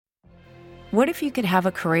What if you could have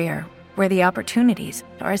a career where the opportunities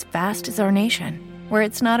are as vast as our nation, where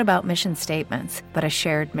it's not about mission statements, but a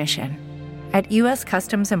shared mission? At U.S.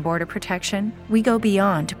 Customs and Border Protection, we go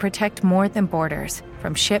beyond to protect more than borders.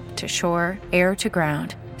 From ship to shore, air to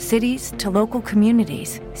ground, cities to local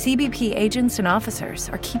communities, CBP agents and officers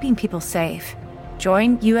are keeping people safe.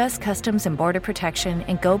 Join U.S. Customs and Border Protection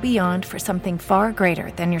and go beyond for something far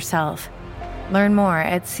greater than yourself. Learn more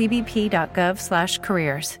at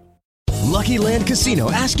cbp.gov/careers. Lucky Land Casino,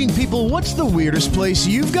 asking people, what's the weirdest place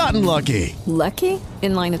you've gotten lucky? Lucky?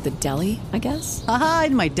 In line at the deli, I guess? Aha,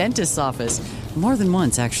 in my dentist's office. More than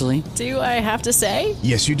once, actually. Do I have to say?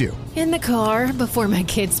 Yes, you do. In the car before my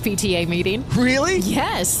kids' PTA meeting. Really?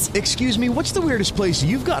 Yes. Excuse me, what's the weirdest place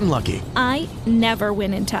you've gotten lucky? I never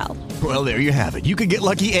win and tell. Well, there you have it. You can get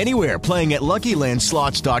lucky anywhere, playing at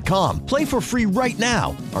LuckyLandSlots.com. Play for free right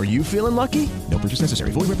now. Are you feeling lucky? No purchase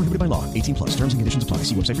necessary. Void where prohibited by law. 18 plus. Terms and conditions apply.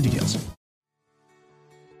 See website for details.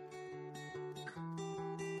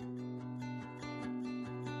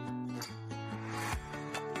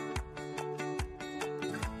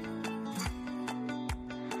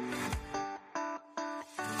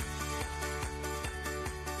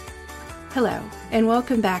 Hello, and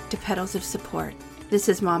welcome back to Petals of Support. This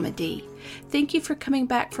is Mama D. Thank you for coming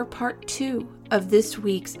back for part 2 of this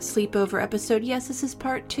week's Sleepover episode. Yes, this is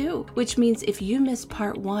part 2, which means if you missed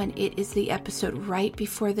part 1, it is the episode right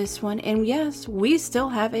before this one. And yes, we still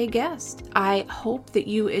have a guest. I hope that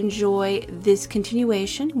you enjoy this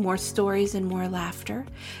continuation, more stories and more laughter.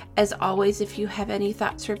 As always, if you have any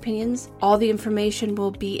thoughts or opinions, all the information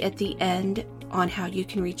will be at the end on how you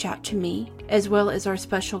can reach out to me, as well as our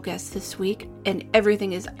special guest this week, and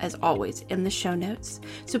everything is, as always, in the show notes.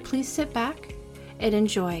 So please sit back and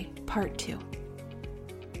enjoy part 2.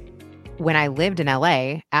 When I lived in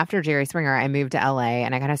LA, after Jerry Springer, I moved to LA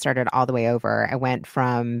and I kind of started all the way over. I went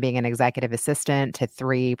from being an executive assistant to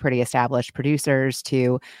 3 pretty established producers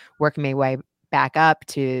to working my way back up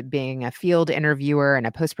to being a field interviewer and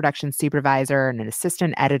a post-production supervisor and an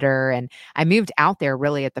assistant editor. And I moved out there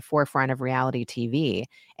really at the forefront of reality TV.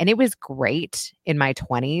 And it was great in my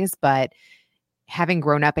 20s, but having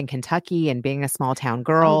grown up in Kentucky and being a small town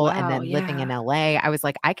girl and then living in LA, I was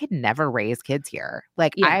like, I could never raise kids here.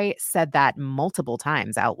 I said that multiple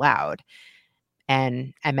times out loud.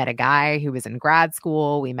 And I met a guy who was in grad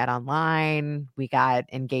school. We met online. We got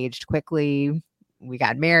engaged quickly. We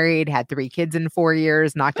got married, had 3 kids in 4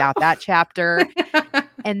 years, knocked out that chapter.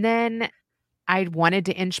 And then I wanted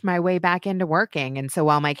to inch my way back into working. And so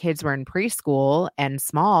while my kids were in preschool and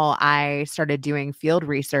small, I started doing field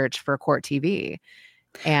research for Court TV.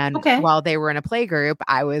 And while they were in a play group,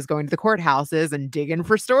 I was going to the courthouses and digging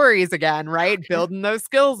for stories again, right? Building those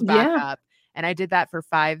skills back up. And I did that for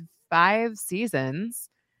five seasons.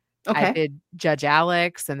 I did Judge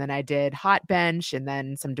Alex, and then I did Hot Bench, and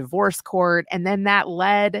then some divorce court. And then that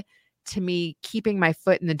led to me keeping my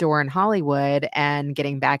foot in the door in Hollywood and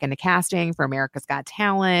getting back into casting for America's Got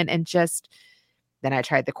Talent. And then I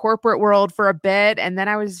tried the corporate world for a bit. And then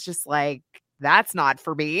I was just like, that's not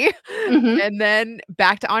for me. Mm-hmm. And then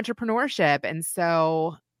back to entrepreneurship. And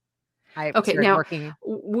so I started working.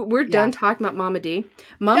 We're done talking about Mama D.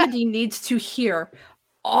 Mama D needs to hear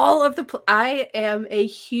all of I am a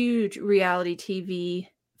huge reality TV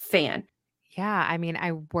fan. Yeah. I mean,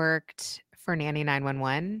 I worked for Nanny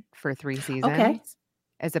 911 for 3 seasons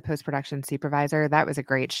as a post-production supervisor. That was a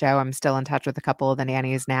great show. I'm still in touch with a couple of the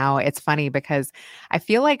nannies now. It's funny because I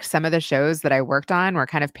feel like some of the shows that I worked on were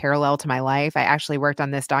kind of parallel to my life. I actually worked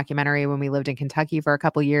on this documentary when we lived in Kentucky for a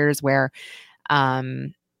couple years where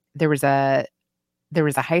there was a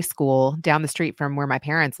high school down the street from where my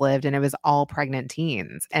parents lived, and it was all pregnant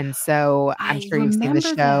teens. And so I'm sure you've seen the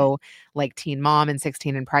show like Teen Mom and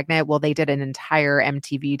 16 and Pregnant. Well, they did an entire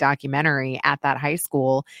MTV documentary at that high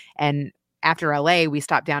school. And after LA, we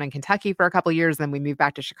stopped down in Kentucky for a couple of years. Then we moved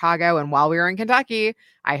back to Chicago. And while we were in Kentucky,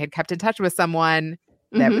 I had kept in touch with someone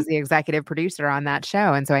that was the executive producer on that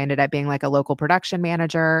show. And so I ended up being like a local production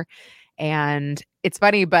manager. And it's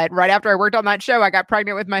funny, but right after I worked on that show, I got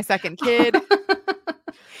pregnant with my second kid.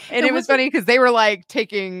 And it was funny because they were like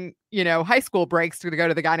taking, high school breaks to go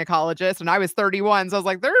to the gynecologist. And I was 31. So I was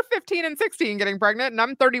like, they're 15 and 16 getting pregnant. And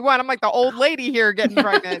I'm 31. I'm like the old lady here getting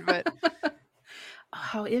pregnant. But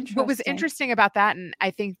how interesting. What was interesting about that, and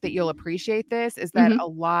I think that you'll appreciate this, is that a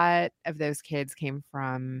lot of those kids came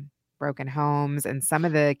from broken homes. And some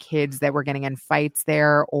of the kids that were getting in fights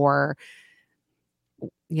there or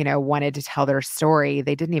wanted to tell their story,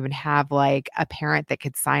 they didn't even have like a parent that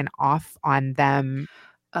could sign off on them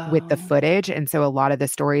with the Oh, footage. And so a lot of the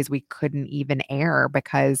stories we couldn't even air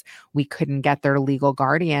because we couldn't get their legal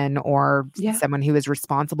guardian or yeah. someone who was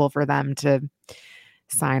responsible for them to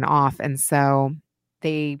sign off. And so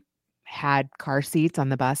they had car seats on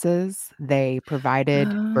the buses. They provided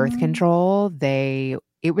birth Um, control.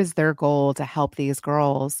 It was their goal to help these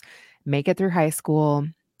girls make it through high school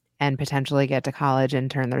and potentially get to college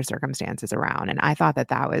and turn their circumstances around. And I thought that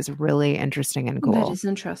that was really interesting and that cool. is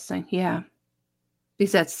interesting. Yeah.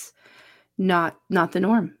 Because that's not the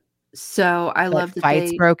norm. So I But love that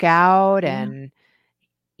fights they, broke out yeah. and,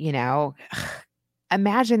 you know,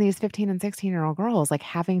 imagine these 15 and 16-year-old girls like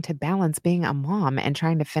having to balance being a mom and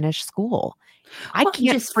trying to finish school. I Well, and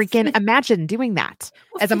can't just freaking imagine doing that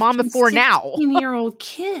well, as a mom 15, of 4 now. 16-year-old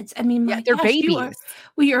kids. I mean, Yeah, my they're gosh, babies.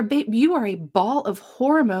 you're a baby. You are a ball of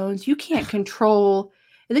hormones. You can't control.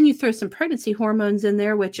 And then you throw some pregnancy hormones in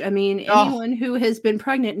there, which I mean, Oh, anyone who has been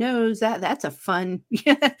pregnant knows that that's a fun,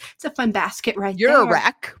 yeah, it's a fun basket right you're a there.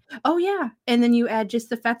 wreck. Oh yeah. And then you add just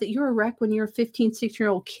the fact that you're a wreck when you're a 15,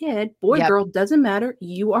 16-year-old kid. Boy, Yep. girl, doesn't matter.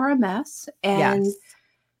 You are a mess. And Yes.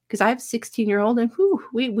 because I have a 16-year-old and whew,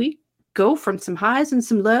 we go from some highs and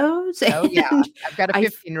some lows. Oh, yeah. And I've got a I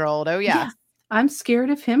 15-year-old. Oh, yeah, yes. I'm scared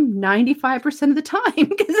of him 95% of the time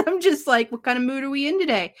because I'm just like, what kind of mood are we in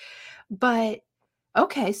today? But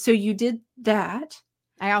okay, so you did that.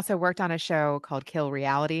 I also worked on a show called Kill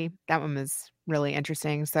Reality. That one was really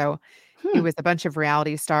interesting. So it Hmm. was a bunch of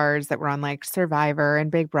reality stars that were on like Survivor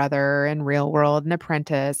and Big Brother and Real World and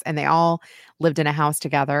Apprentice, and they all lived in a house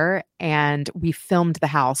together. And we filmed the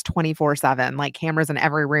house 24/7, like cameras in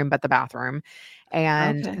every room but the bathroom.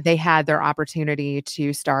 And Okay. they had their opportunity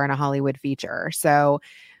to star in a Hollywood feature. So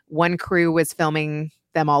one crew was filming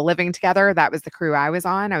them all living together. That was the crew I was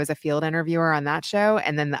on. I was a field interviewer on that show.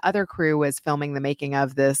 And then the other crew was filming the making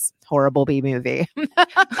of this horrible B movie,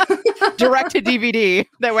 direct to DVD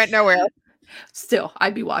that went nowhere. Still,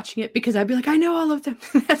 I'd be watching it because I'd be like, I know all of them.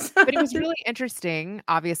 But it was really interesting.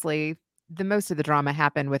 Obviously, the most of the drama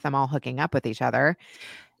happened with them all hooking up with each other.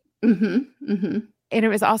 Mm-hmm. And it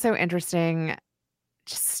was also interesting,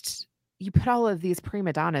 just you put all of these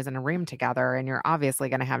prima donnas in a room together and you're obviously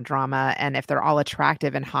going to have drama. And if they're all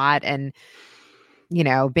attractive and hot and, you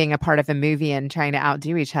know, being a part of a movie and trying to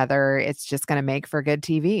outdo each other, it's just going to make for good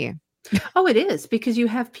TV. Oh, it is because you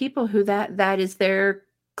have people who that is their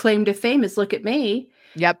claim to fame is look at me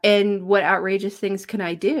Yep. and what outrageous things can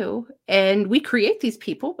I do? And we create these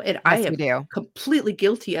people, and I Yes, we am do. completely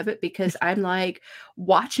guilty of it because I'm like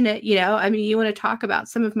watching it, I mean, you want to talk about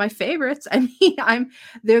some of my favorites. I mean,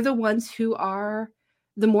 they're the ones who are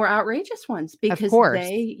the more outrageous ones Of because course.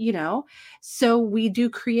 so we do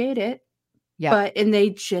create it, Yep. and they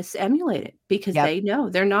just emulate it because Yep. they know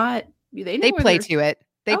they're not, they know They where play they're, to it.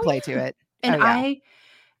 They oh play to yeah. it. And Oh,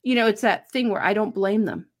 yeah. it's that thing where I don't blame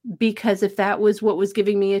them because if that was what was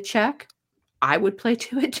giving me a check, I would play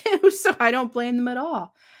to it too. So I don't blame them at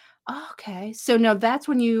all. Okay. So now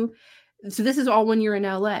so this is all when you're in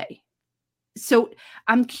LA. So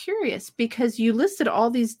I'm curious because you listed all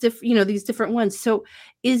these these different ones. So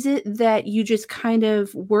is it that you just kind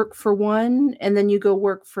of work for one and then you go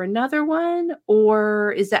work for another one?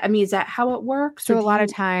 Or is that how it works? Or So a do lot of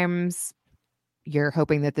you, times you're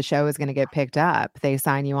hoping that the show is going to get picked up. They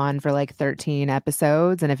sign you on for like 13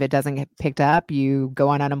 episodes. And if it doesn't get picked up, you go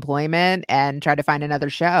on unemployment and try to find another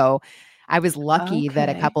show. I was lucky that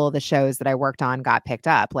a okay. couple of the shows that I worked on got picked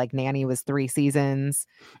up. Like Nanny was 3 seasons.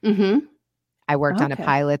 Mm-hmm. I worked on a Okay.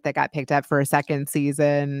 pilot that got picked up for a second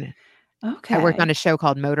season. I worked on Okay. a show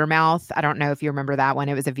called Motor Mouth. I don't know if you remember that one.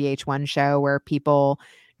 It was a VH1 show where people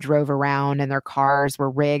drove around and their cars were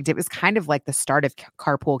rigged. It was kind of like the start of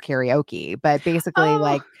carpool karaoke, but basically Oh,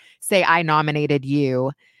 like say I nominated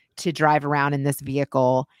you to drive around in this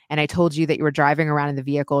vehicle and I told you that you were driving around in the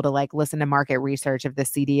vehicle to like listen to market research of the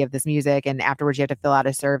CD of this music, and afterwards you have to fill out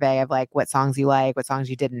a survey of like what songs you like, what songs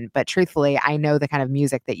you didn't. But truthfully, I know the kind of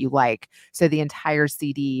music that you like. So the entire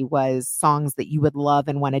CD was songs that you would love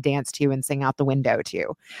and want to dance to and sing out the window to.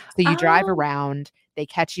 So you drive oh, around, they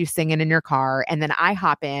catch you singing in your car, and then I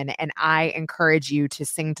hop in and I encourage you to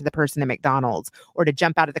sing to the person at McDonald's or to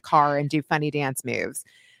jump out of the car and do funny dance moves.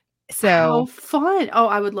 how So fun. Oh,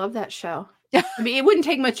 I would love that show. I mean, it wouldn't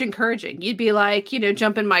take much encouraging. You'd be like,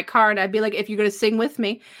 jump in my car and I'd be like, if you're going to sing with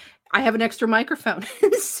me, I have an extra microphone.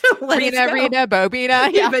 So let us go. Rena,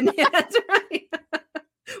 Bobina. Yeah. Yeah, that's right.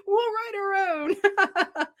 We'll write our own.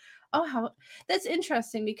 Oh, that's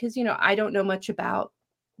interesting because, I don't know much about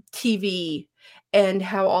TV and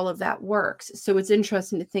how all of that works. So it's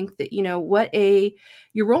interesting to think that,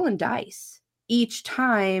 you're rolling dice each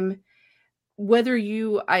time, whether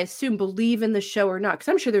you, I assume, believe in the show or not. Because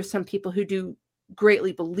I'm sure there's some people who do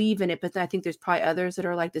greatly believe in it, but I think there's probably others that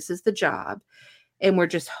are like, this is the job and we're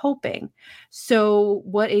just hoping. So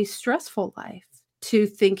what a stressful life to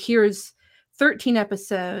think here's 13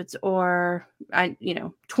 episodes or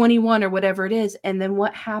 21 or whatever it is. And then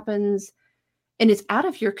what happens, and it's out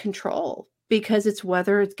of your control because it's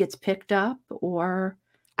whether it gets picked up or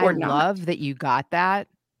I not. love that you got that.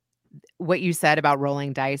 What you said about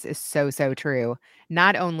rolling dice is so, so true.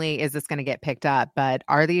 Not only is this going to get picked up, but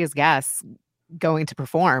are these guests going to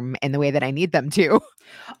perform in the way that I need them to?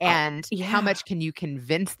 And how much can you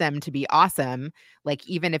convince them to be awesome? Like,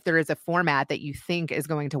 even if there is a format that you think is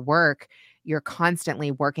going to work, you're constantly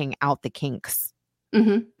working out the kinks.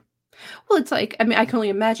 Mm-hmm. Well, it's like, I mean, I can only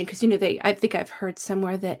imagine because, I think I've heard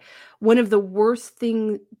somewhere that one of the worst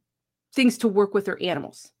things to work with are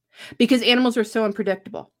animals because animals are so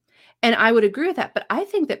unpredictable. And I would agree with that. But I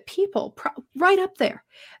think that people right up there,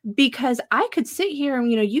 because I could sit here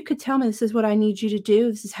and, you could tell me this is what I need you to do.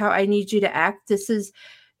 This is how I need you to act. This is,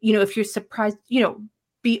 if you're surprised,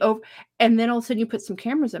 be over. And then all of a sudden you put some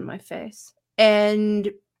cameras in my face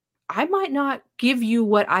and I might not give you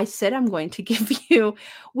what I said I'm going to give you,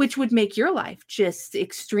 which would make your life just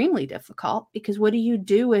extremely difficult. Because what do you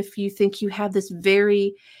do if you think you have this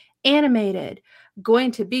very animated,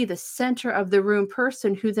 going to be the center of the room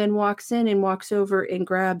person who then walks in and walks over and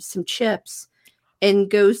grabs some chips and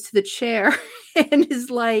goes to the chair and is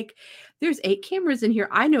like, there's 8 cameras in here.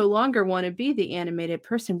 I no longer want to be the animated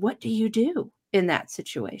person. What do you do in that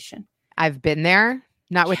situation? I've been there,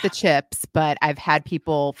 not with the chips, but I've had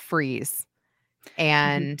people freeze.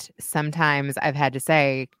 And sometimes I've had to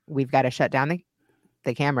say, we've got to shut down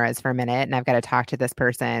the cameras for a minute. And I've got to talk to this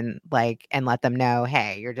person, and let them know,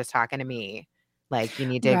 hey, you're just talking to me. Like, you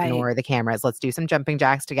need to ignore the cameras. Let's do some jumping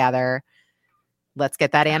jacks together. Let's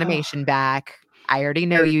get that animation back. I already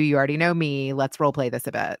know you. You already know me. Let's role play this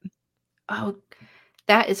a bit. Oh,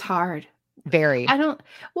 that is hard. Very.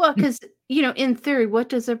 Because, in theory, what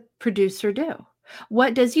does a producer do?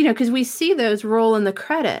 What does, because we see those roll in the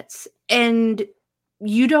credits and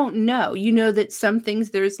you don't know. You know that some things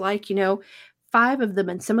there's 5 of them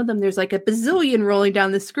and some of them there's like a bazillion rolling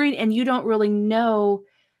down the screen and you don't really know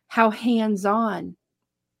how hands-on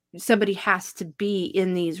somebody has to be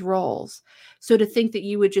in these roles. So to think that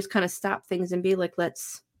you would just kind of stop things and be like,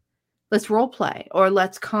 let's role play or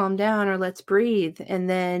let's calm down or let's breathe and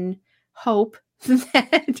then hope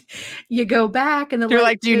that you go back and you're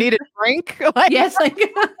like, do you need a drink? Yes,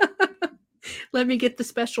 let me get the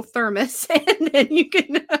special thermos and then you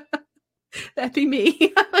can that'd be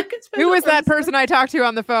me. Who was that person I talked to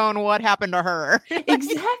on the phone? What happened to her?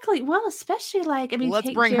 Exactly. Well, especially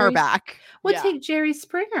let's bring her back. Take Jerry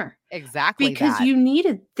Springer. Exactly. Because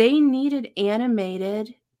they needed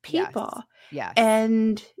animated people. Yes.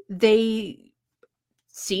 And they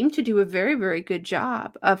seem to do a very, very good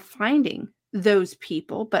job of finding those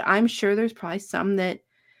people. But I'm sure there's probably some that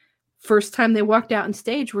first time they walked out on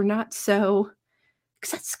stage were not so,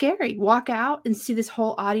 because that's scary. Walk out and see this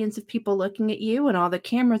whole audience of people looking at you and all the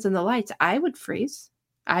cameras and the lights. I would freeze.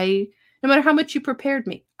 No matter how much you prepared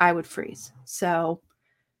me, I would freeze. So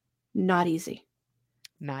not easy.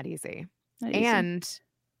 Not easy. And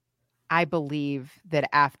I believe that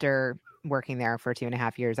after working there for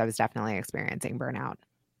 2.5 years, I was definitely experiencing burnout.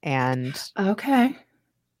 And okay.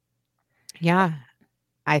 Yeah.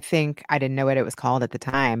 I think I didn't know what it was called at the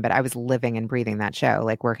time, but I was living and breathing that show,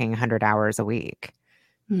 like working 100 hours a week.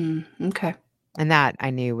 Okay. And that I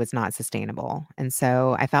knew was not sustainable. And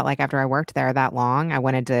so I felt like after I worked there that long, I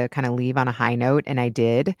wanted to kind of leave on a high note, and I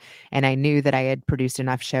did. And I knew that I had produced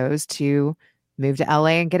enough shows to move to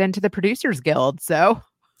LA and get into the Producers Guild. So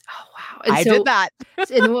I did that.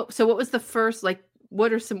 So what was the first,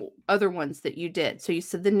 what are some other ones that you did? So you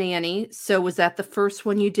said The Nanny. So was that the first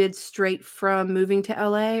one you did straight from moving to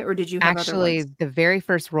LA, or did you have other ones? The very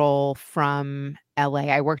first role from LA,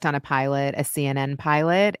 I worked on a pilot, a CNN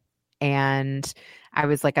pilot, and I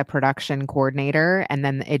was like a production coordinator, and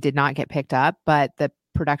then it did not get picked up, but the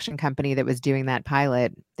production company that was doing that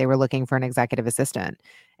pilot, they were looking for an executive assistant.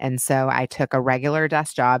 And so I took a regular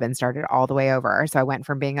desk job and started all the way over. So I went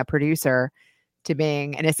from being a producer to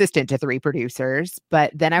being an assistant to 3 producers,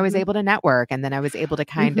 but then I was able to network, and then I was able to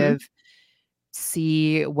kind of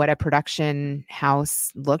see what a production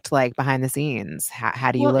house looked like behind the scenes.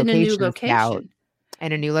 How do you location scout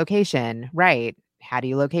in a new location? Right. How do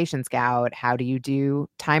you location scout? How do you do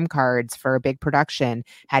time cards for a big production?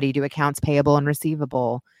 How do you do accounts payable and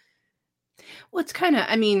receivable? Well, it's kind of,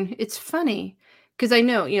 it's funny because I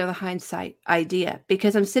know, the hindsight idea,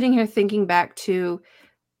 because I'm sitting here thinking back to,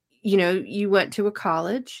 you went to a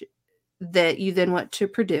college that you then went to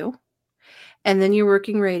Purdue. and then you're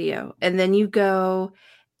working radio, and then you go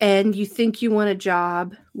and you think you want a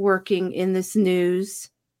job working in this news,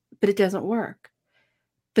 but it doesn't work.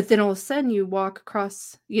 But then all of a sudden you walk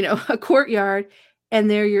across, a courtyard, and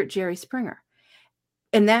there you're at Jerry Springer.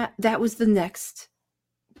 And that was the next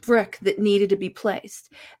brick that needed to be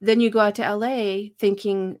placed. Then you go out to LA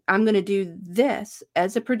thinking, I'm going to do this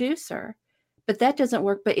as a producer, but that doesn't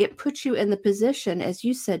work. But it puts you in the position, as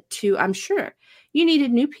you said, I'm sure you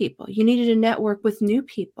needed new people. You needed a network with new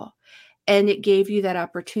people. And it gave you that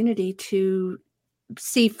opportunity to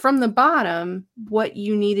see from the bottom what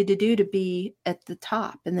you needed to do to be at the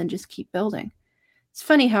top, and then just keep building. It's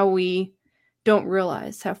funny how we don't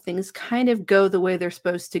realize how things kind of go the way they're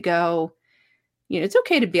supposed to go. It's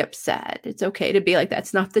okay to be upset. It's okay to be like,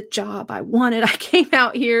 that's not the job I wanted. I came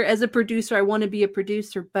out here as a producer. I want to be a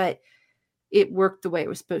producer, but it worked the way it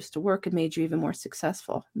was supposed to work and made you even more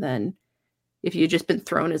successful than if you'd just been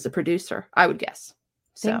thrown as a producer, I would guess.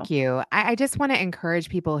 Thank you. I just want to encourage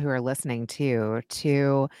people who are listening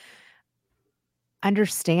to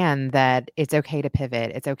understand that it's okay to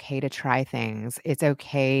pivot. It's okay to try things. It's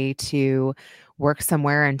okay to work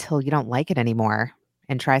somewhere until you don't like it anymore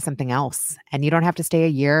and try something else. And you don't have to stay a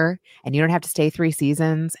year, and you don't have to stay 3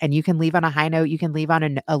 seasons, and you can leave on a high note. You can leave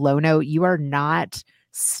on a low note. You are not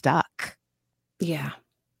stuck. Yeah.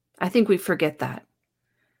 I think we forget that.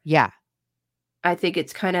 Yeah. I think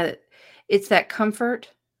it's that comfort.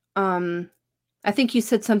 I think you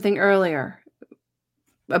said something earlier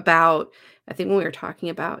about, I think when we were talking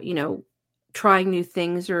about, trying new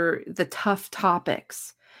things or the tough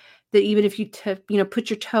topics, that even if you, put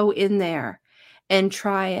your toe in there and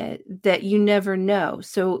try it, that you never know.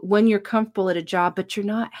 So when you're comfortable at a job, but you're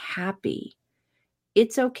not happy,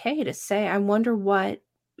 it's okay to say, I wonder what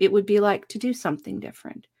it would be like to do something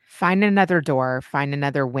different. Find another door, find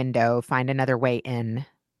another window, find another way in.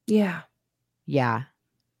 Yeah. Yeah.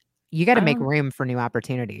 You got to make room for new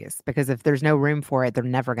opportunities, because if there's no room for it, they're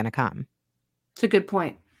never going to come. It's a good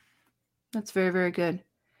point. That's very, very good.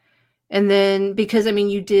 And then, because,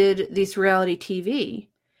 you did these reality TV,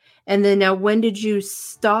 and then now when did you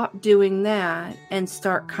stop doing that and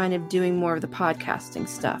start kind of doing more of the podcasting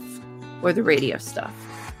stuff or the radio stuff?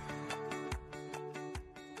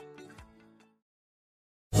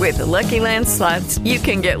 With the Lucky Land Slots, you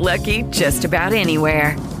can get lucky just about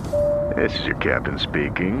anywhere. This is your captain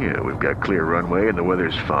speaking. We've got clear runway and the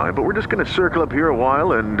weather's fine, but we're just going to circle up here a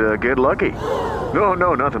while and get lucky.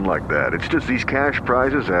 No, nothing like that. It's just these cash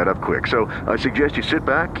prizes add up quick. So I suggest you sit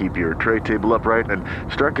back, keep your tray table upright, and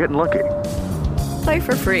start getting lucky. Play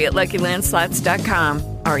for free at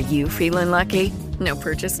LuckyLandSlots.com. Are you feeling lucky? No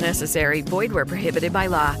purchase necessary. Void where prohibited by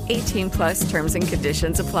law. 18+ terms and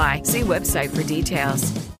conditions apply. See website for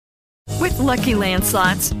details. With Lucky Land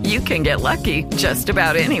Slots, you can get lucky just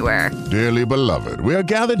about anywhere. Dearly beloved, we are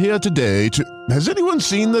gathered here today to... Has anyone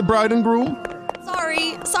seen the bride and groom?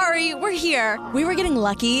 Sorry, we're here. We were getting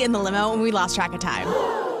lucky in the limo and we lost track of time.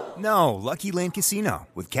 No, Lucky Land Casino,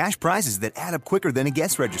 with cash prizes that add up quicker than a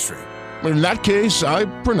guest registry. In that case, I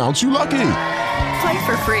pronounce you lucky. Play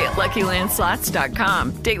for free at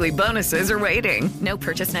LuckyLandSlots.com. Daily bonuses are waiting. No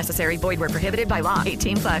purchase necessary. Void where prohibited by law.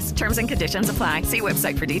 18+. Terms and conditions apply. See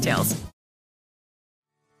website for details.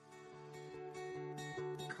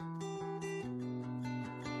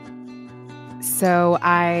 So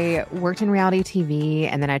I worked in reality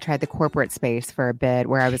TV, and then I tried the corporate space for a bit,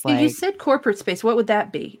 where I was like... You said corporate space. What would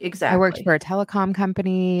that be exactly? I worked for a telecom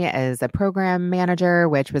company as a program manager,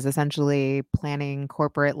 which was essentially planning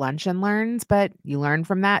corporate lunch and learns, but you learn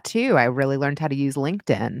from that too. I really learned how to use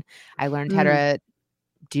LinkedIn. I learned how to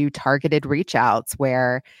do targeted reach outs,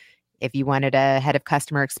 where if you wanted a head of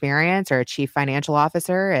customer experience or a chief financial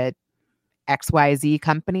officer at XYZ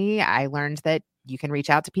company, I learned that you can reach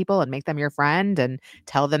out to people and make them your friend and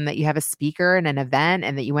tell them that you have a speaker and an event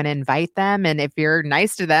and that you want to invite them. And if you're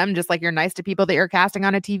nice to them, just like you're nice to people that you're casting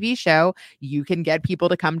on a TV show, you can get people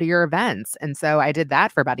to come to your events. And so I did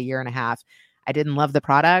that for about a year and a half. I didn't love the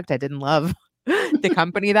product. I didn't love the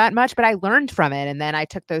company that much, but I learned from it. And then I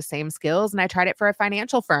took those same skills and I tried it for a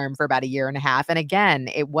financial firm for about a year and a half. And again,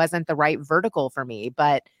 it wasn't the right vertical for me,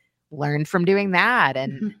 but learned from doing that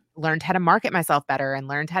and learned how to market myself better and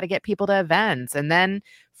learned how to get people to events. And then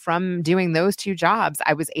from doing those 2 jobs,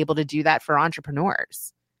 I was able to do that for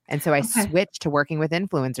entrepreneurs. And so I switched to working with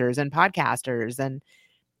influencers and podcasters, and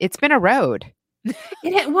it's been a road.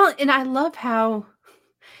 And I love how,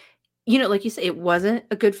 like you say, it wasn't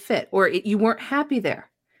a good fit, or you weren't happy there.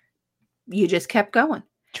 You just kept going.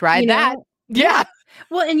 Tried that. Yeah.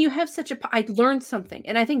 Well, and you have I learned something.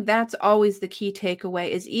 And I think that's always the key takeaway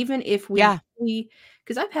is, even if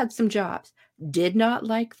because I've had some jobs did not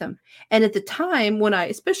like them. And at the time when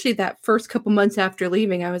especially that first couple months after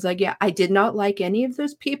leaving, I was like, yeah, I did not like any of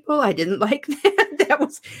those people. I didn't like that. That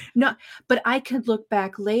was not, but I could look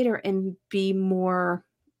back later and be more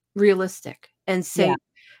realistic and say,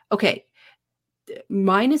 okay,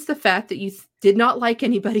 minus the fact that you did not like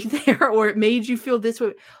anybody there or it made you feel this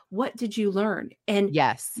way, what did you learn? And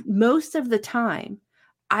most of the time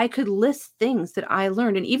I could list things that I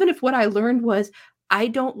learned. And even if what I learned was, I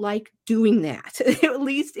don't like doing that, at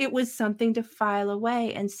least it was something to file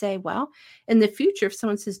away and say, well, in the future, if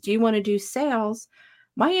someone says, do you want to do sales?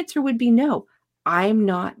 My answer would be no, I'm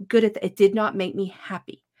not good at that. It did not make me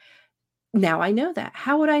happy. Now I know that.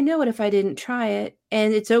 How would I know it if I didn't try it?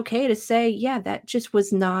 And it's okay to say, yeah, that just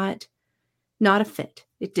was not a fit.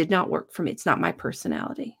 It did not work for me. It's not my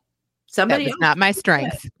personality. Somebody else, not my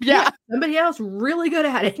strength. Yeah. Somebody else really good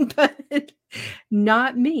at it, but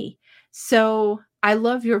not me. So I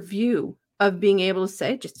love your view of being able to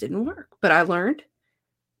say it just didn't work, but I learned,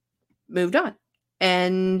 moved on.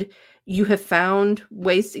 And you have found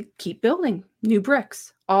ways to keep building new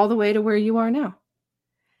bricks all the way to where you are now.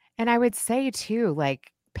 And I would say too,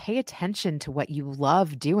 like, pay attention to what you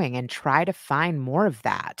love doing and try to find more of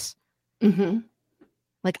that. Mm-hmm.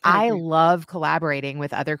 Like, I love collaborating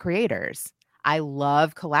with other creators. I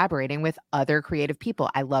love collaborating with other creative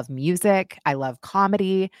people. I love music. I love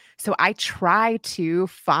comedy. So I try to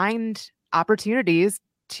find opportunities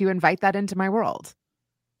to invite that into my world.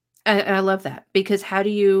 I love that, because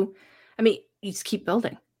you just keep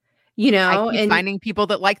building, I keep finding people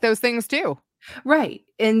that like those things too. Right.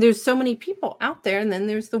 And there's so many people out there. And then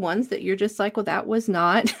there's the ones that you're just like, well, that was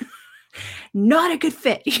not a good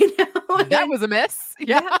fit, That was a miss.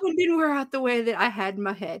 Yeah. That one didn't work out the way that I had in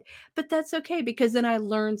my head. But that's okay, because then I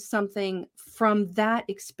learned something from that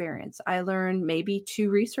experience. I learned maybe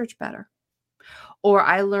to research better, or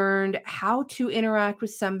I learned how to interact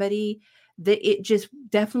with somebody that it just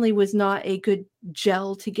definitely was not a good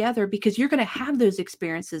gel together, because you're going to have those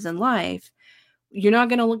experiences in life. You're not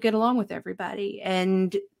going to get along with everybody.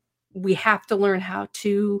 And we have to learn how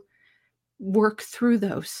to work through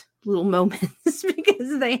those little moments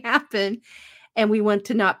because they happen. And we want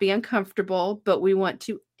to not be uncomfortable, but we want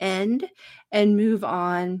to end and move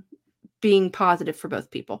on being positive for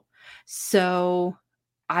both people. So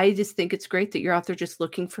I just think it's great that you're out there just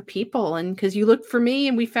looking for people. And because you looked for me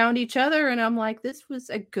and we found each other, and I'm like, this was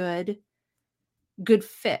a good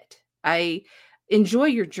fit. I enjoy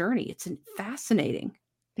your journey. It's a fascinating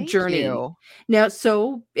journey. You. Now,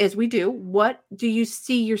 so as we do, what do you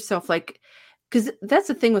see yourself like? Because that's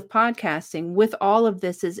the thing with podcasting, with all of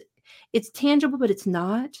this, is it's tangible, but it's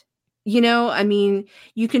not. You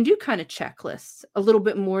can do kind of checklists a little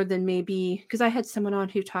bit more than maybe, because I had someone on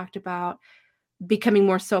who talked about becoming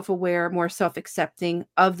more self-aware, more self-accepting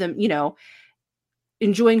of them,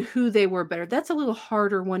 enjoying who they were better. That's a little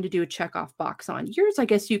harder one to do a check off box on. Yours, I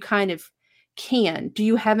guess you kind of can. Do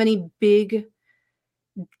you have any big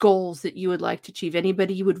goals that you would like to achieve?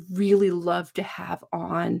 Anybody you would really love to have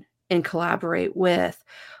on and collaborate with?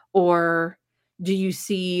 Or do you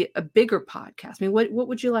see a bigger podcast? I mean, what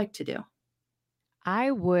would you like to do?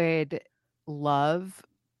 I would love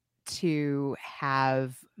to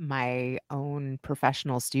have my own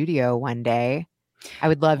professional studio one day. I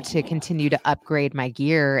would love to continue to upgrade my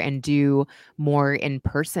gear and do more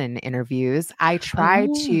in-person interviews. I try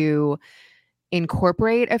to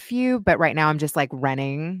incorporate a few, but right now I'm just like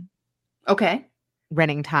renting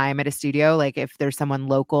time at a studio. Like if there's someone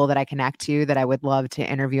local that I connect to that I would love to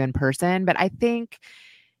interview in person. But I think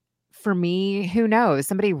for me, who knows?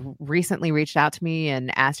 Somebody recently reached out to me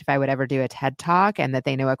and asked if I would ever do a TED Talk, and that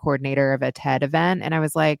they know a coordinator of a TED event. And I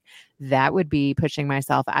was like, that would be pushing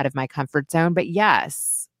myself out of my comfort zone. But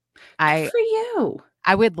yes, Good for you.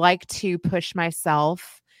 I would like to push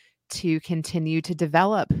myself to continue to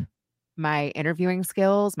develop my interviewing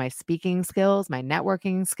skills, my speaking skills, my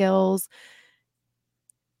networking skills,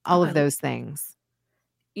 all of those things.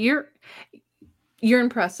 You're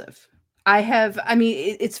impressive.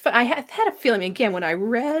 It's fun. I have had a feeling, again, when I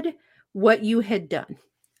read what you had done,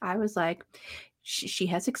 I was like, she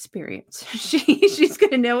has experience. She's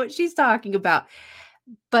going to know what she's talking about.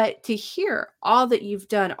 But to hear all that you've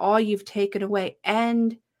done, all you've taken away,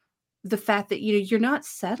 and the fact that you're not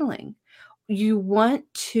settling. You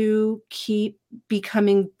want to keep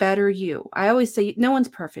becoming better you. I always say no one's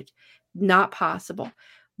perfect. Not possible.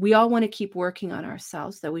 We all want to keep working on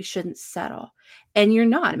ourselves, though we shouldn't settle. And you're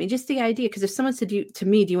not. I mean, just the idea, because if someone said to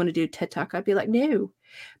me, do you want to do a TED Talk? I'd be like, no.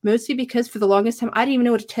 Mostly because for the longest time, I didn't even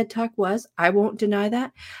know what a TED Talk was. I won't deny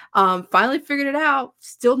that. Finally figured it out.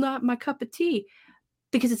 Still not my cup of tea,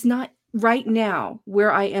 because it's not right now,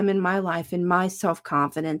 where I am in my life, in my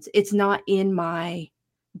self-confidence, it's not in my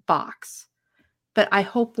box. But I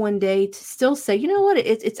hope one day to still say, you know what,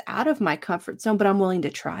 it's out of my comfort zone, but I'm willing to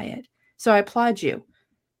try it. So I applaud you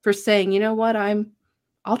for saying, you know what,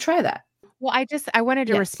 I'll try that. Well, I wanted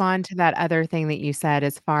to Yes. respond to that other thing that you said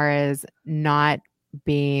as far as not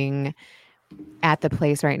being at the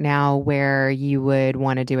place right now where you would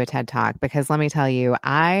want to do a TED Talk. Because let me tell you,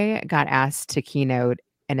 I got asked to keynote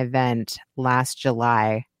an event last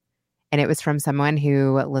July, and it was from someone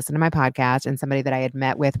who listened to my podcast and somebody that I had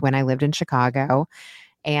met with when I lived in Chicago.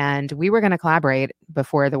 And we were going to collaborate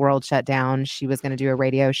before the world shut down. She was going to do a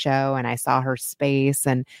radio show, and I saw her space,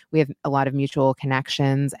 and we have a lot of mutual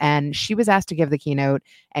connections. And she was asked to give the keynote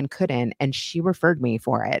and couldn't, and she referred me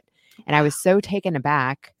for it. And I was so taken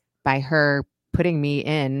aback by her putting me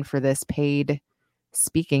in for this paid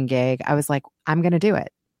speaking gig. I was like, I'm going to do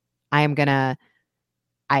it.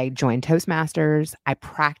 I joined Toastmasters. I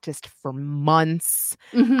practiced for months.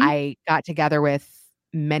 I got together with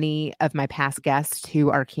many of my past guests who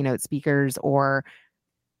are keynote speakers or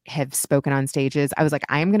have spoken on stages. I was like,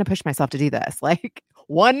 I am going to push myself to do this. Like,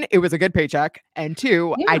 one, it was a good paycheck. And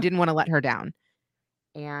two, I didn't want to let her down.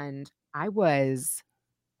 And I was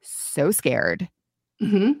so scared,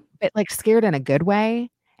 but like scared in a good way,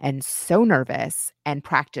 and so nervous, and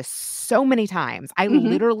practiced so many times. I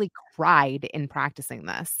literally cried in practicing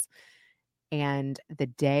this. And the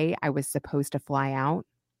day I was supposed to fly out,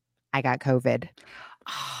 I got COVID.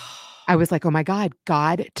 I was like, oh my God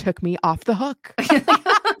took me off the hook.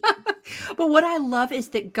 But what I love is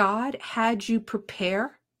that God had you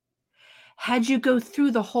prepare, had you go through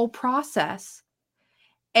the whole process.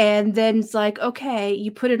 And then it's like, okay, you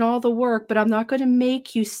put in all the work, but I'm not going to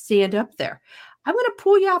make you stand up there. I'm going to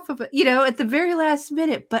pull you off of it, at the very last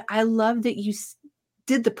minute. But I love that you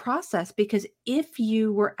did the process, because if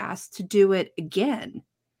you were asked to do it again,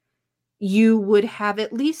 you would have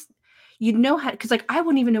at least, you'd know how, because like I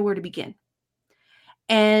wouldn't even know where to begin.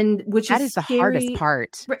 And which that is the scary, hardest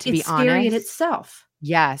part, to be honest. Scary in itself.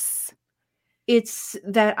 Yes. It's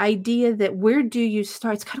that idea that where do you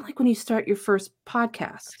start? It's kind of like when you start your first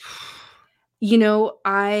podcast.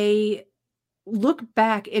 I look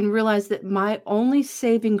back and realize that my only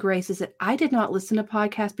saving grace is that I did not listen to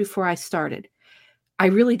podcasts before I started. I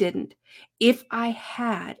really didn't. If I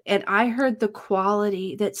had, and I heard the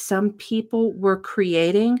quality that some people were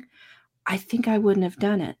creating, I think I wouldn't have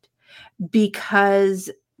done it, because,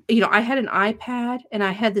 I had an iPad and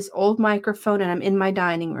I had this old microphone and I'm in my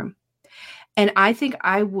dining room. And I think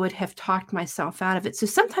I would have talked myself out of it. So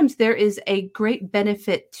sometimes there is a great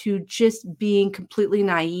benefit to just being completely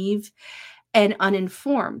naive and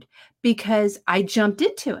uninformed, because I jumped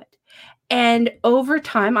into it. And over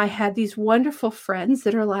time, I had these wonderful friends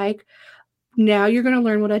that are like, now you're going to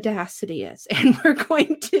learn what Audacity is. And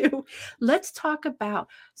let's talk about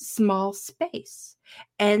small space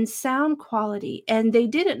and sound quality. And they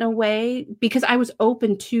did it in a way, because I was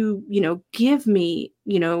open to, give me,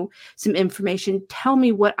 some information, tell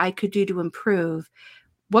me what I could do to improve.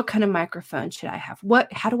 What kind of microphone should I have?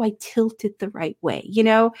 How do I tilt it the right way?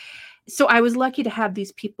 So I was lucky to have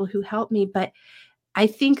these people who helped me. But I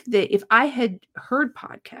think that if I had heard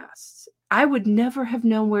podcasts, I would never have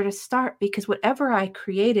known where to start, because whatever I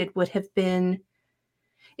created would have been,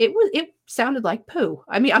 it sounded like poo.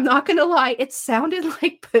 I mean, I'm not going to lie. It sounded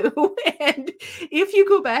like poo. And if you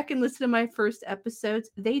go back and listen to my first episodes,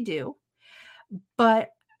 they do. But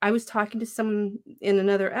I was talking to someone in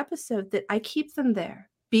another episode that I keep them there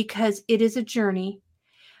because it is a journey.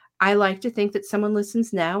 I like to think that someone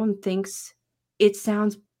listens now and thinks it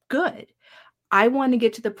sounds good. I want to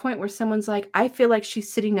get to the point where someone's like, I feel like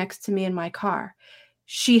she's sitting next to me in my car.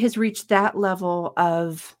 She has reached that level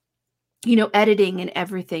of, editing and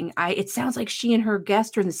everything. It sounds like she and her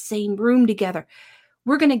guest are in the same room together.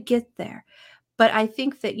 We're going to get there. But I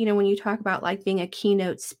think that, when you talk about like being a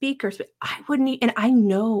keynote speaker, I wouldn't, and I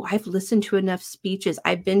know I've listened to enough speeches.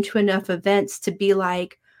 I've been to enough events to be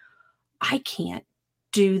like, I can't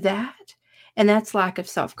do that. And that's lack of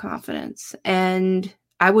self-confidence. And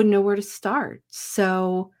I wouldn't know where to start.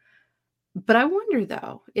 So, but I wonder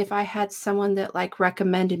though, if I had someone that like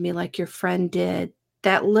recommended me, like your friend did,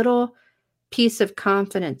 that little piece of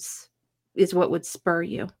confidence is what would spur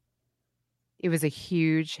you. It was a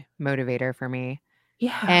huge motivator for me.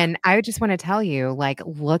 Yeah. And I just want to tell you, like,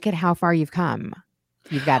 look at how far you've come.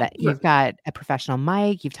 You've got a professional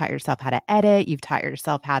mic. You've taught yourself how to edit. You've taught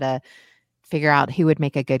yourself how to figure out who would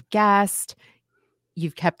make a good guest.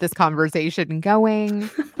 You've kept this conversation going.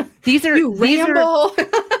 These are ramble.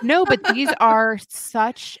 No, but these are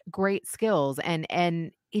such great skills.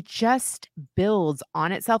 And it just builds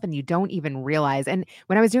on itself and you don't even realize. And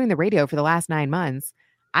when I was doing the radio for the last 9 months,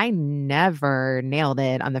 I never nailed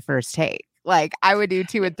it on the first take. Like I would do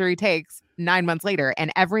 2 and 3 takes 9 months later,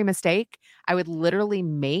 and every mistake I would literally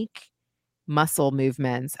make muscle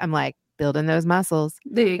movements. I'm like, building those muscles,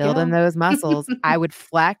 There you building go. those muscles. I would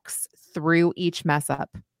flex through each mess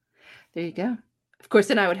up. There you go. Of course,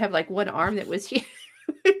 then I would have like one arm that was huge.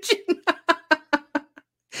 People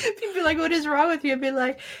be like, what is wrong with you? I'd be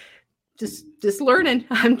like, just learning.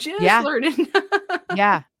 I'm just learning.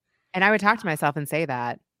 Yeah. And I would talk to myself and say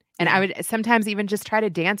that. And I would sometimes even just try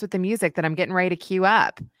to dance with the music that I'm getting ready to cue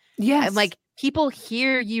up. Yes. And like people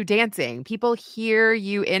hear you dancing. People hear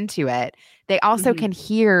you into it. They also can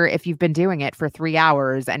hear if you've been doing it for 3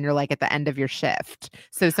 hours and you're like at the end of your shift.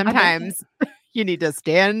 So sometimes you need to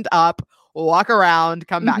stand up, walk around,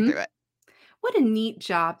 come back to it. What a neat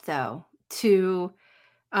job though to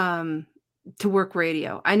work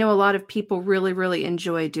radio. I know a lot of people really, really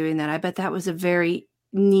enjoy doing that. I bet that was a very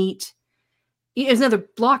neat, it's another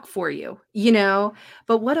block for you, you know,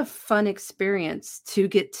 but what a fun experience to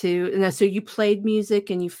get to. And so you played music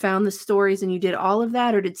and you found the stories and you did all of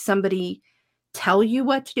that, or did somebody tell you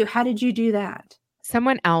what to do? How did you do that?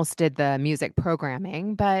 Someone else did the music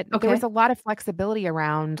programming, but there was a lot of flexibility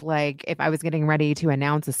around, like, if I was getting ready to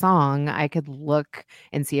announce a song, I could look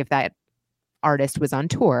and see if that artist was on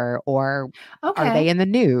tour, or are they in the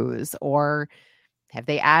news, or have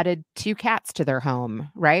they added 2 cats to their home,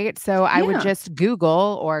 right? So I would just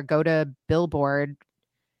Google or go to Billboard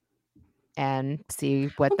and see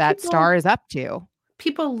what that star is up to.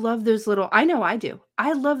 People love those little, I know I do.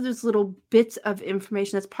 I love those little bits of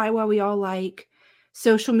information. That's probably why we all like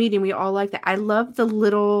social media. We all like that. I love the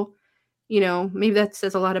little, you know, maybe that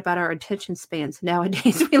says a lot about our attention spans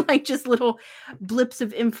nowadays. We like just little blips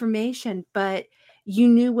of information, but you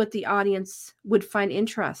knew what the audience would find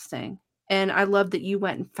interesting. And I love that you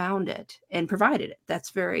went and found it and provided it.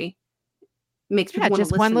 That's very, makes people want to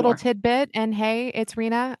just listen one little more. tidbit. And hey, it's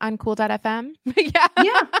Rena on cool.fm.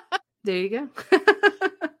 Yeah. There you go.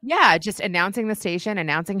 Yeah. Just announcing the station,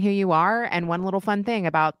 announcing who you are, and one little fun thing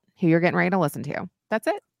about who you're getting ready to listen to. That's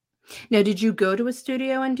it. Now, did you go to a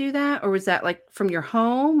studio and do that? Or was that like from your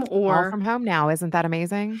home, or? All from home now. Isn't that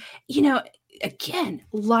amazing? You know, again,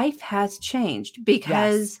 life has changed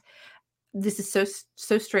because this is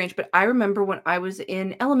so strange. But I remember when I was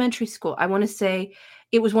in elementary school, I want to say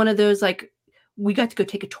it was one of those, like, we got to go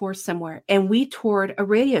take a tour somewhere and we toured a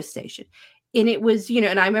radio station. And it was, you know,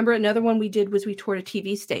 and I remember another one we did was we toured a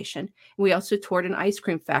TV station. We also toured an ice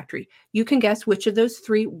cream factory. You can guess which of those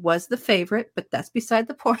 3 was the favorite, but that's beside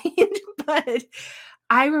the point. But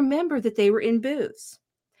I remember that they were in booths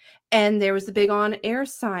and there was the big on-air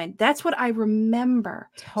sign. That's what I remember.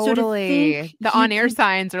 Totally. So the on-air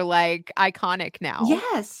signs are like iconic now.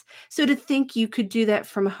 Yes. So to think you could do that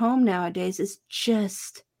from home nowadays is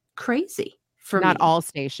just crazy for me. Not all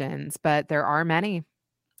stations, but there are many.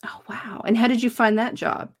 Oh, wow. And how did you find that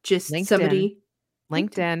job? Just LinkedIn. somebody?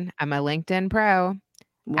 LinkedIn. I'm a LinkedIn pro.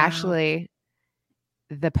 Wow. Actually,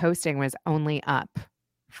 the posting was only up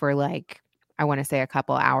for like, I want to say a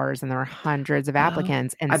couple hours, and there were hundreds of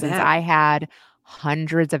applicants. And since I had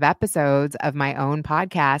hundreds of episodes of my own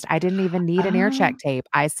podcast, I didn't even need an air check tape.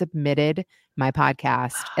 I submitted my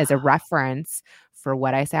podcast as a reference for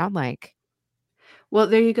what I sound like. Well,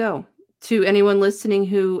 there you go. To anyone listening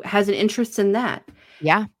who has an interest in that.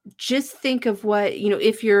 Yeah. Just think of what, you know,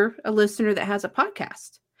 if you're a listener that has a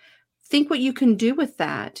podcast, think what you can do with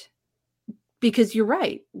that, because you're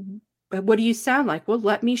right. What do you sound like? Well,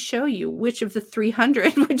 let me show you which of the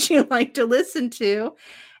 300 would you like to listen to,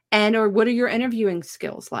 or what are your interviewing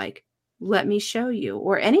skills like? Let me show you,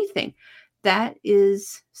 or anything. That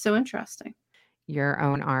is so interesting. Your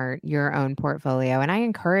own art, your own portfolio. And I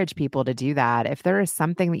encourage people to do that. If there is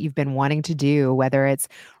something that you've been wanting to do, whether it's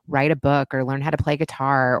write a book or learn how to play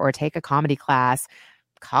guitar or take a comedy class,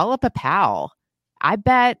 call up a pal. I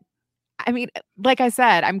bet, I mean, like I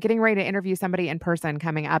said, I'm getting ready to interview somebody in person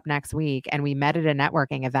coming up next week. And we met at a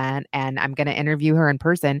networking event, and I'm going to interview her in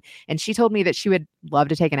person. And she told me that she would love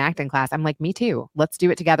to take an acting class. I'm like, me too. Let's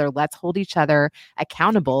do it together. Let's hold each other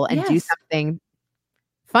accountable and do something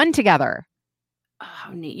fun together.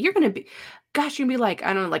 Oh, neat. You're going to be, gosh, you're going to be like,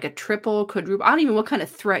 I don't know, like a triple, quadruple. I don't even know what kind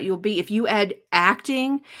of threat you'll be if you add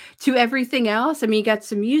acting to everything else. I mean, you got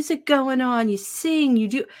some music going on, you sing, you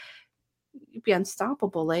do. You'd be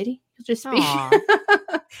unstoppable, lady. You'll just be,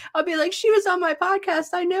 I'll be like, she was on my podcast.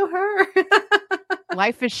 I know her.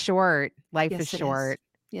 Life is short. Life is short.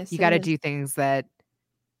 Yes, you got to do things that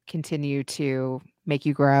continue to make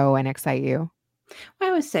you grow and excite you. I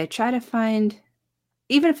always say, try to find,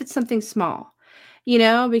 even if it's something small,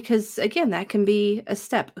 because again, that can be a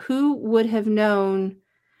step. Who would have known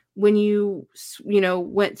when you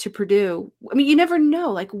went to Purdue? I mean, you never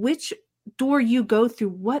know, like, which door you go through,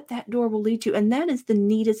 what that door will lead to. And that is the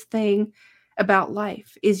neatest thing about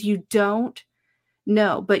life, is you don't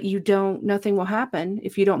know, but nothing will happen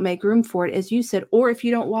if you don't make room for it, as you said, or if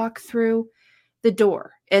you don't walk through the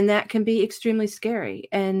door. And that can be extremely scary.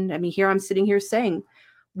 And I mean, here I'm sitting here saying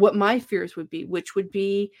what my fears would be, which would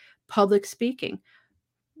be public speaking.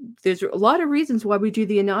 There's a lot of reasons why we do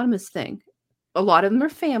the anonymous thing. A lot of them are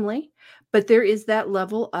family, but there is that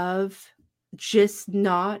level of just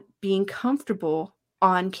not being comfortable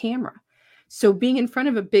on camera. So being in front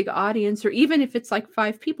of a big audience, or even if it's like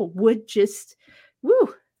 5 people, would just,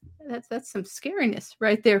 that's some scariness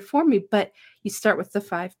right there for me. But you start with the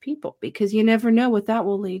 5 people, because you never know what that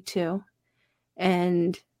will lead to.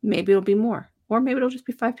 And maybe it'll be more, or maybe it'll just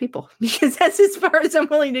be 5 people, because that's as far as I'm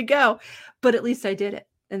willing to go. But at least I did it.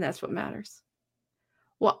 And that's what matters.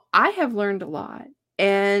 Well, I have learned a lot,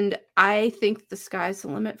 and I think the sky's the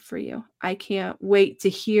limit for you. I can't wait to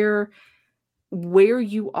hear where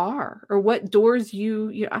you are, or what doors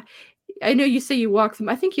I know you say you walk them.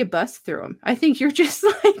 I think you bust through them. I think you're just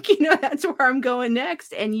like, that's where I'm going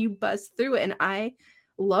next, and you bust through it. And I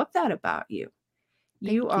love that about you.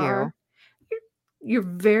 You're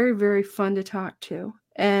very, very fun to talk to.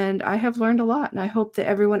 And I have learned a lot, and I hope that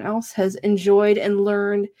everyone else has enjoyed and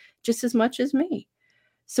learned just as much as me.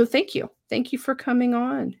 So thank you. Thank you for coming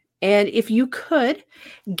on. And if you could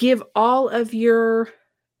give all of your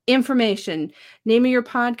information, name of your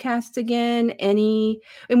podcast again, and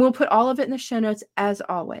we'll put all of it in the show notes as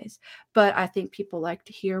always. But I think people like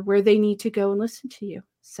to hear where they need to go and listen to you.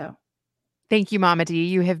 So thank you, Mama D.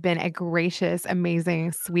 You have been a gracious,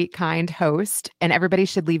 amazing, sweet, kind host, and everybody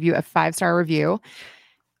should leave you a 5-star review.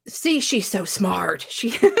 See, she's so smart.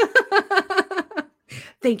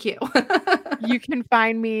 Thank you. You can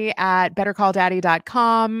find me at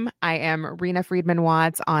bettercalldaddy.com. I am Rena Friedman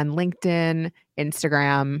Watts on LinkedIn,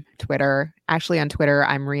 Instagram, Twitter. Actually, on Twitter,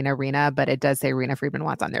 I'm Rena, but it does say Rena Friedman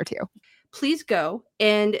Watts on there too. Please go.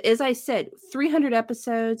 And as I said, 300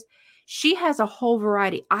 episodes. She has a whole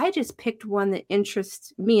variety. I just picked one that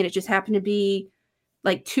interests me, and it just happened to be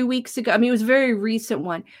like 2 weeks ago. I mean, it was a very recent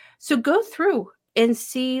one. So go through and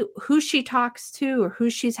see who she talks to, or who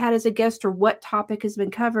she's had as a guest, or what topic has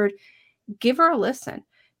been covered. Give her a listen.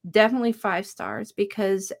 Definitely 5 stars,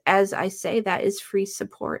 because as I say, that is free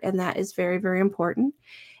support, and that is very, very important.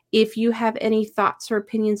 If you have any thoughts or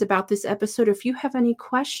opinions about this episode, or if you have any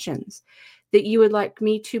questions that you would like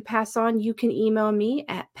me to pass on, you can email me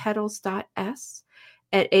at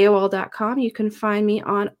petals.s@aol.com. You can find me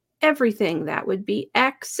on everything. That would be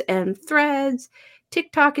X and Threads,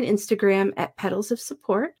 TikTok, and Instagram at Petals of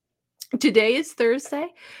Support. Today is Thursday,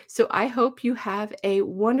 so I hope you have a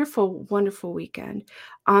wonderful, wonderful weekend.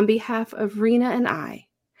 On behalf of Rena and I,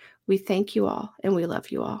 we thank you all, and we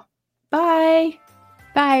love you all. Bye.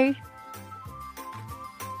 Bye.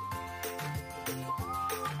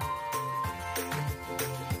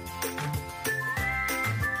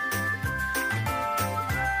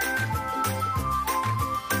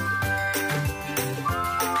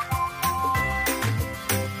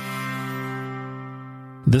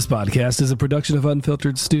 This podcast is a production of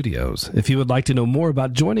Unfiltered Studios. If you would like to know more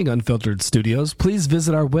about joining Unfiltered Studios, please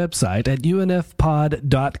visit our website at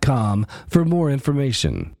unfpod.com for more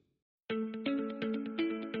information.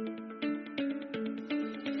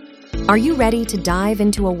 Are you ready to dive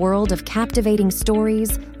into a world of captivating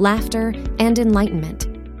stories, laughter, and enlightenment?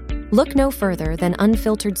 Look no further than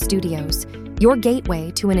Unfiltered Studios, your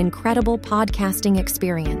gateway to an incredible podcasting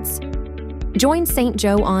experience. Join St.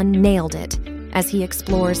 Joe on Nailed It as he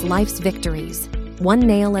explores life's victories, one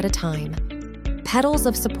nail at a time. Petals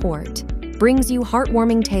of Support brings you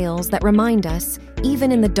heartwarming tales that remind us,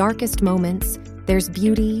 even in the darkest moments, there's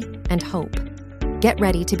beauty and hope. Get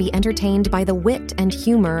ready to be entertained by the wit and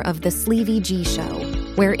humor of the Sleevy G Show,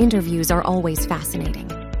 where interviews are always fascinating.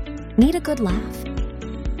 Need a good laugh?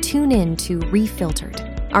 Tune in to Refiltered,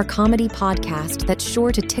 our comedy podcast that's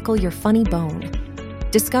sure to tickle your funny bone.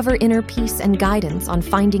 Discover inner peace and guidance on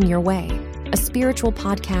Finding Your Way, a spiritual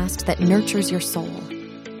podcast that nurtures your soul.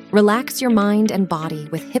 Relax your mind and body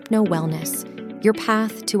with Hypno Wellness, your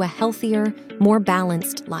path to a healthier, more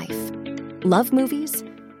balanced life. Love movies?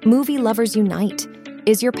 Movie Lovers Unite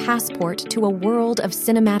is your passport to a world of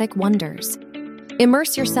cinematic wonders.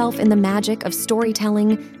 Immerse yourself in the magic of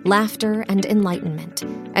storytelling, laughter, and enlightenment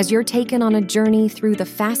as you're taken on a journey through the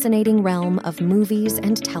fascinating realm of movies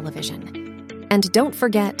and television. And don't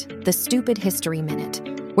forget the Stupid History Minute,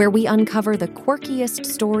 where we uncover the quirkiest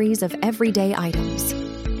stories of everyday items.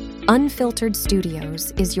 Unfiltered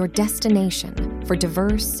Studios is your destination for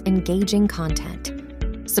diverse, engaging content.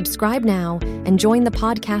 Subscribe now and join the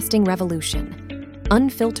podcasting revolution.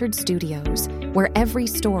 Unfiltered Studios, where every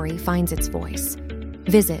story finds its voice.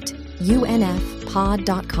 Visit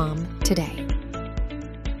unfpod.com today.